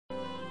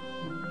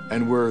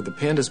And where the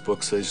pandas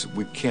book says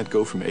we can't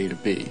go from A to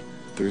B,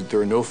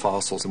 there are no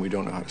fossils and we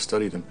don't know how to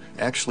study them.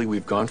 Actually,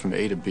 we've gone from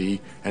A to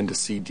B and to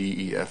C,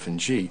 D, E, F, and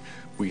G.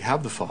 We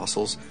have the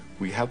fossils,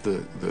 we have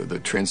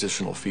the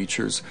transitional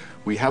features,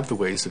 we have the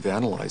ways of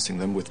analyzing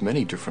them with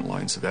many different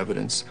lines of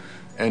evidence,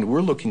 and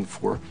we're looking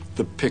for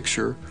the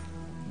picture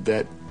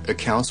that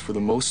accounts for the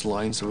most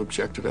lines of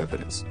objective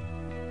evidence.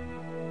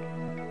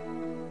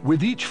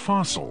 With each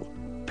fossil,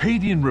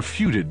 Padian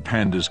refuted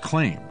Panda's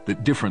claim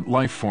that different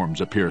life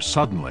forms appear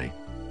suddenly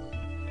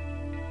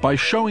by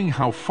showing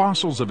how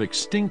fossils of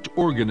extinct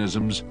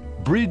organisms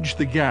bridge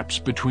the gaps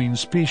between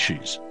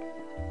species,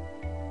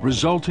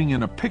 resulting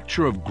in a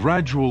picture of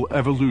gradual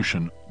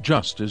evolution,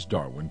 just as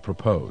Darwin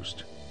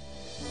proposed.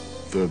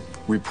 The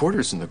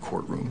reporters in the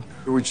courtroom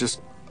were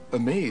just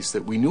amazed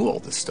that we knew all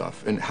this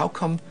stuff, and how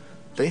come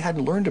they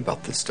hadn't learned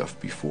about this stuff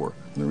before?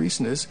 And the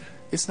reason is,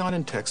 it's not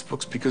in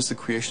textbooks because the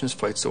creationists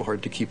fight so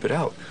hard to keep it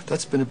out.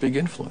 That's been a big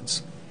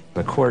influence.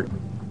 The court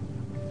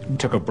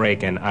took a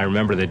break, and I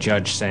remember the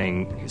judge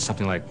saying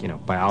something like,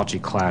 biology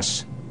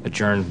class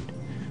adjourned,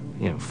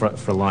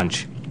 for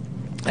lunch,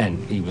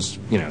 and he was,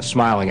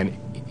 smiling, and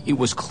it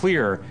was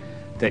clear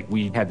that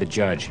we had the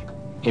judge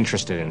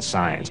interested in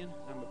science.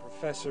 I'm a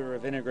professor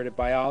of integrative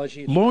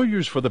biology.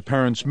 Lawyers for the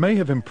parents may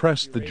have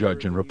impressed the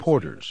judge and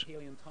reporters,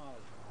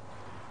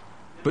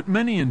 but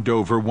many in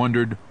Dover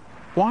wondered,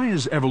 why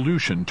is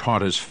evolution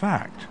taught as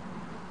fact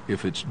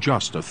if it's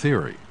just a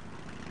theory?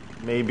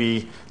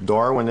 Maybe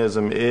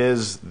Darwinism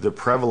is the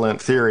prevalent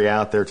theory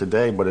out there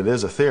today, but it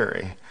is a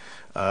theory.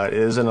 It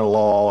isn't a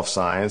law of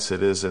science.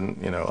 It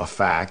isn't, a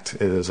fact.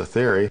 It is a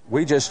theory.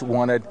 We just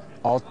wanted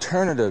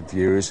alternative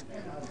views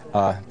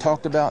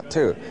talked about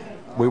too.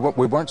 We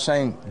weren't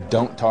saying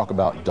don't talk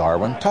about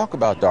Darwin. Talk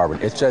about Darwin.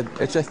 It's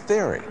a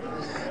theory,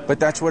 but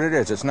that's what it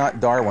is. It's not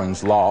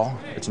Darwin's law.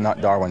 It's not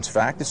Darwin's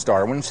fact. It's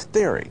Darwin's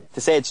theory. To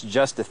say it's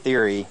just a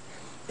theory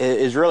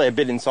is really a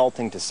bit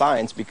insulting to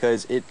science,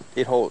 because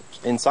it holds,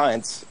 in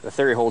science, a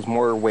theory holds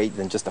more weight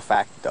than just a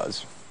fact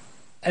does.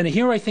 And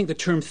here I think the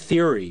term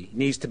theory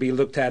needs to be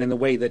looked at in the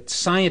way that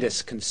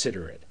scientists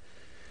consider it.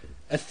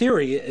 A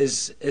theory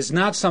is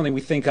not something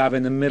we think of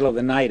in the middle of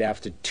the night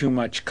after too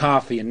much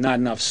coffee and not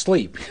enough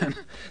sleep.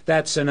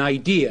 That's an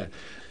idea.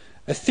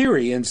 A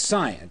theory in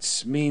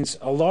science means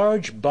a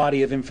large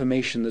body of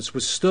information that's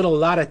withstood a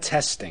lot of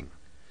testing.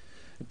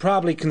 It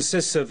probably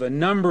consists of a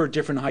number of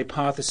different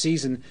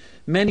hypotheses and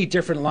many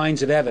different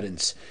lines of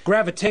evidence.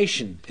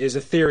 Gravitation is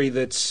a theory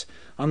that's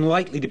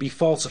unlikely to be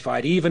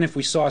falsified, even if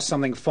we saw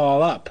something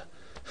fall up.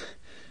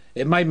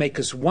 It might make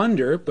us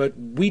wonder, but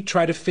we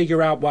try to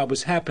figure out what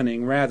was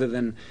happening rather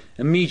than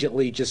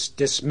immediately just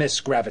dismiss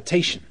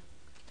gravitation.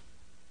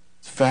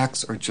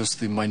 Facts are just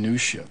the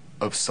minutiae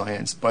of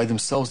science. By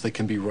themselves, they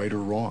can be right or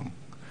wrong.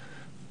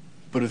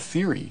 But a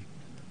theory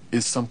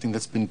is something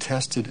that's been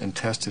tested and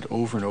tested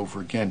over and over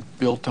again,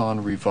 built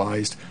on,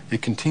 revised.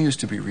 It continues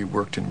to be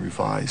reworked and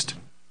revised.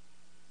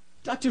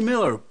 Dr.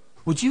 Miller,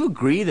 would you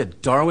agree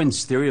that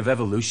Darwin's theory of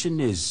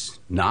evolution is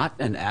not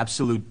an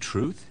absolute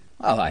truth?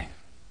 Well, I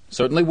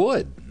certainly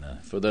would,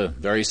 for the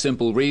very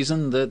simple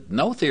reason that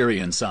no theory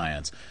in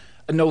science,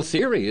 no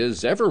theory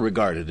is ever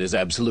regarded as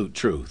absolute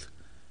truth.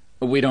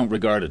 We don't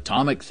regard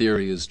atomic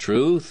theory as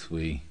truth.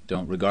 We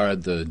don't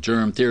regard the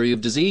germ theory of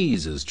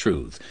disease as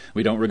truth.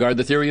 We don't regard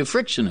the theory of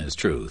friction as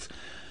truth.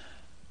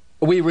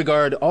 We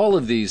regard all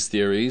of these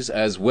theories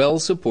as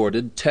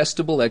well-supported,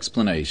 testable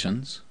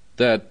explanations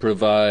that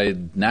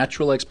provide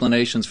natural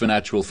explanations for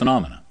natural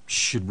phenomena.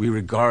 Should we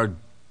regard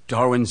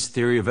Darwin's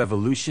theory of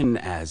evolution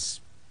as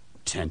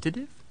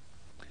tentative?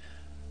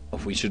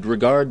 We should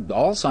regard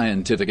all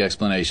scientific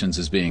explanations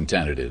as being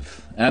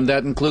tentative, and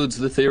that includes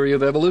the theory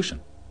of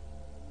evolution.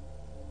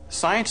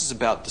 Science is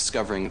about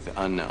discovering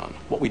the unknown,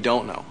 what we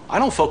don't know. I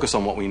don't focus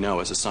on what we know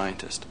as a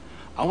scientist.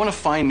 I want to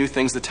find new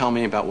things that tell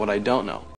me about what I don't know.